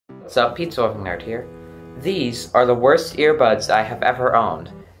What's up, PizzaLovingNerd here. These are the worst earbuds I have ever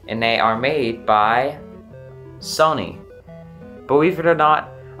owned, and they are made by Sony. Believe it or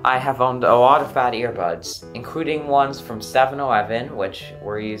not, I have owned a lot of bad earbuds, including ones from 7-Eleven, which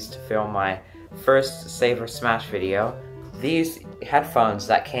were used to film my first Save or Smash video, these headphones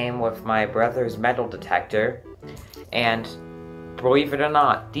that came with my brother's metal detector, and believe it or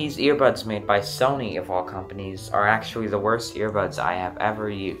not, these earbuds made by Sony of all companies are actually the worst earbuds I have ever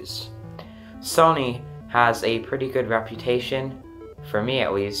used. Sony has a pretty good reputation, for me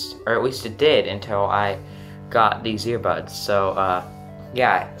at least, or at least it did until I got these earbuds. So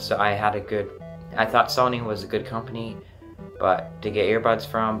yeah, so I thought Sony was a good company to get earbuds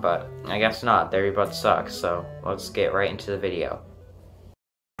from, but I guess not. Their earbuds suck, so let's get right into the video.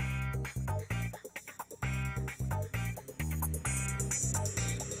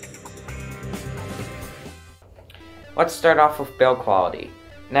 Let's start off with build quality.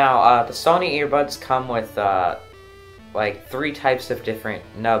 Now, the Sony earbuds come with like 3 types of different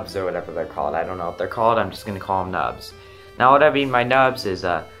nubs or whatever they're called. I don't know what they're called, I'm just gonna call them nubs. Now what I mean by nubs is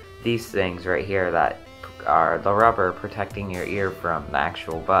these things right here that are the rubber protecting your ear from the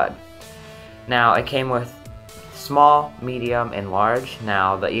actual bud. Now it came with small, medium, and large.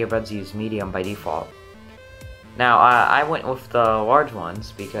 Now the earbuds use medium by default. Now I went with the large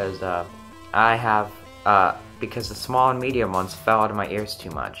ones because because the small and medium ones fell out of my ears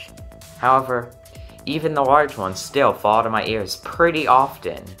too much. However, even the large ones still fall out of my ears pretty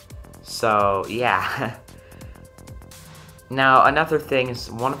often. So yeah. Now another thing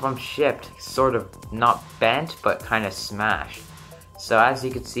is one of them shipped sort of not bent but kind of smashed. So as you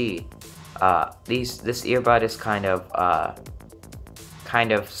can see, this earbud is kind of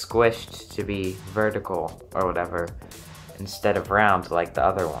squished to be vertical or whatever instead of round like the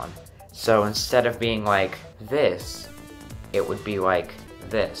other one. So instead of being like this, it would be like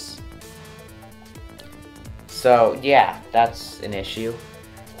this. So yeah, that's an issue.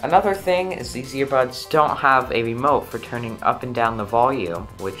 Another thing is these earbuds don't have a remote for turning up and down the volume,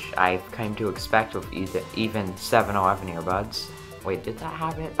 which I've come to expect with even 7-Eleven earbuds. Wait, did that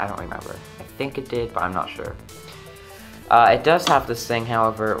have it? I don't remember. I think it did, but I'm not sure. It does have this thing,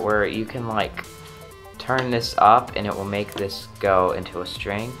 however, where you can like turn this up and it will make this go into a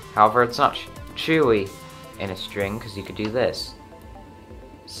string. However, it's not truly in a string because you could do this.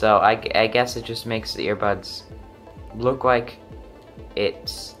 So I guess it just makes the earbuds look like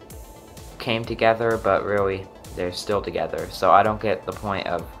it came together, but really they're still together. So I don't get the point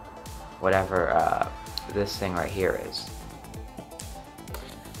of whatever this thing right here is.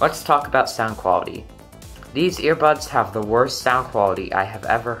 Let's talk about sound quality. These earbuds have the worst sound quality I have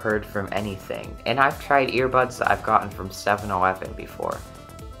ever heard from anything, and I've tried earbuds that I've gotten from 7-Eleven before.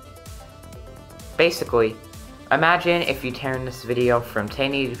 Basically, imagine if you turn this video from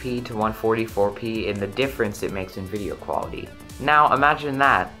 1080p to 144p and the difference it makes in video quality. Now imagine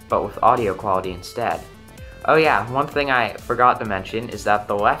that, but with audio quality instead. Oh yeah, one thing I forgot to mention is that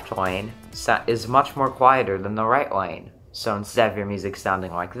the left lane is much more quieter than the right lane. So instead of your music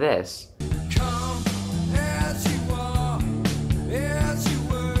sounding like this,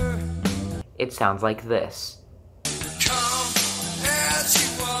 it sounds like this.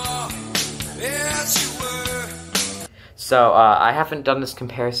 So I haven't done this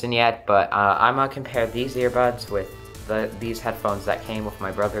comparison yet, but I'm gonna compare these earbuds with these headphones that came with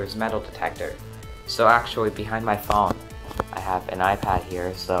my brother's metal detector. So actually behind my phone I have an iPad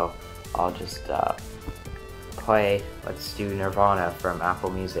here, so I'll just play, let's do Nirvana from Apple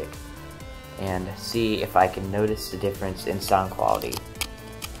Music and see if I can notice the difference in sound quality.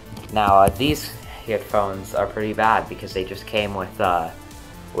 Now these headphones are pretty bad because they just came with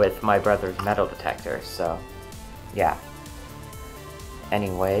my brother's metal detector, so yeah.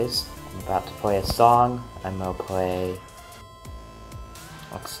 Anyways, I'm about to play a song. I'm gonna play,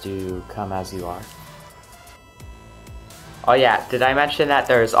 let's do Come As You Are. Oh yeah, did I mention that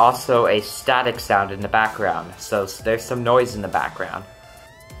there's also a static sound in the background, so there's some noise in the background.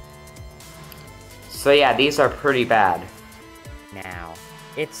 So yeah, these are pretty bad. Now,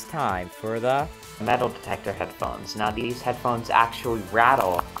 it's time for the metal detector headphones. Now these headphones actually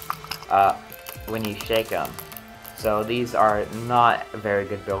rattle when you shake them. So these are not very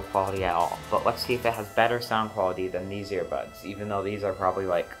good build quality at all. But let's see if it has better sound quality than these earbuds, even though these are probably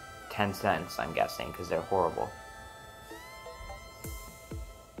like 10 cents, I'm guessing, because they're horrible.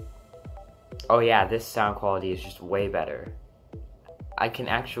 Oh yeah, this sound quality is just way better. I can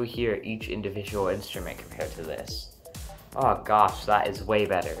actually hear each individual instrument compared to this. Oh gosh, that is way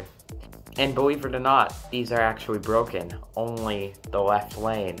better. And believe it or not, these are actually broken. Only the left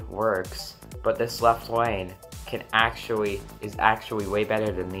lane works, but this left lane is actually way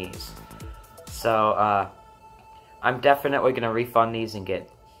better than these. So I'm definitely gonna refund these and get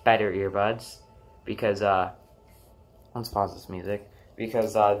better earbuds because let's pause this music,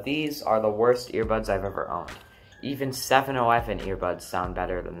 because these are the worst earbuds I've ever owned. Even 7-Eleven earbuds sound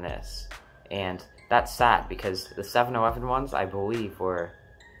better than this, and that's sad because the 7-Eleven ones I believe were,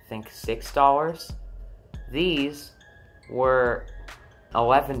 I think, $6. These were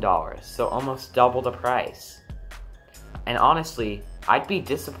 $11, so almost double the price. And honestly, I'd be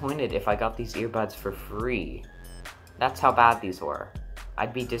disappointed if I got these earbuds for free. That's how bad these were.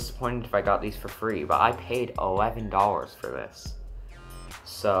 I'd be disappointed if I got these for free, but I paid $11 for this.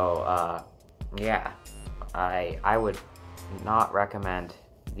 So, yeah, I would not recommend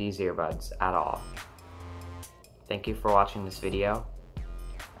these earbuds at all. Thank you for watching this video,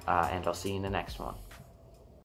 and I'll see you in the next one.